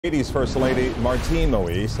Haiti's First Lady Martine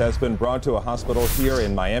Moïse has been brought to a hospital here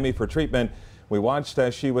in Miami for treatment. We watched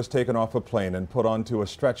as she was taken off a plane and put onto a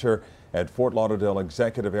stretcher at Fort Lauderdale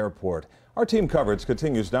Executive Airport. Our team coverage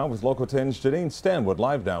continues now with Local 10's Janine Stanwood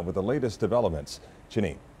live now with the latest developments.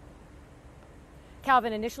 Janine.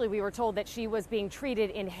 Calvin, initially we were told that she was being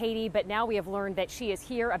treated in Haiti, but now we have learned that she is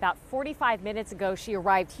here. About 45 minutes ago, she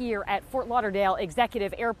arrived here at Fort Lauderdale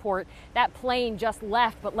Executive Airport. That plane just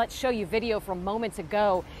left, but let's show you video from moments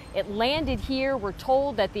ago. It landed here. We're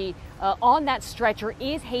told that on that stretcher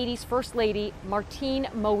is Haiti's First Lady Martine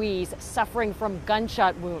Moïse, suffering from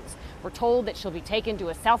gunshot wounds. We're told that she'll be taken to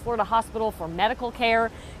a South Florida hospital for medical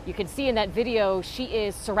care. You can see in that video she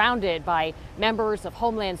is surrounded by members of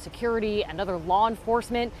Homeland Security and other law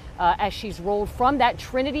enforcement as she's rolled from that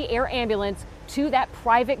Trinity Air ambulance to that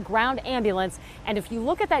private ground ambulance. And if you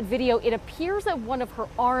look at that video, it appears that one of her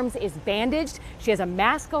arms is bandaged. She has a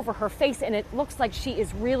mask over her face, and it looks like she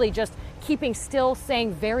is really just keeping still,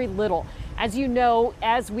 saying very little. As you know,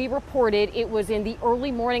 as we reported, it was in the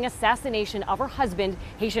early morning assassination of her husband,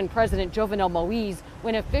 Haitian President Jovenel Moïse,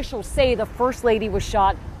 when officials say the First Lady was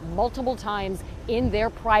shot multiple times in their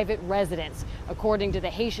private residence. According to the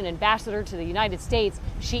Haitian ambassador to the United States,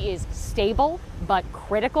 she is stable but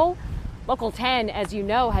critical. Local 10, as you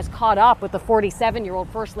know, has caught up with the 47-year-old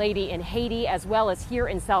First Lady in Haiti as well as here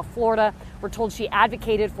in South Florida. We're told she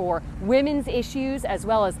advocated for women's issues as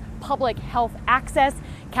well as public health access.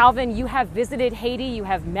 Calvin, you have visited Haiti. You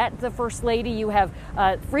have met the First Lady. You have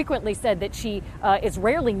frequently said that she is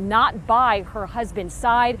rarely not by her husband's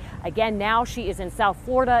side. Again, now she is in South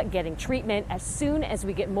Florida getting treatment. As soon as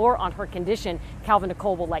we get more on her condition, Calvin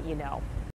Nicole will let you know.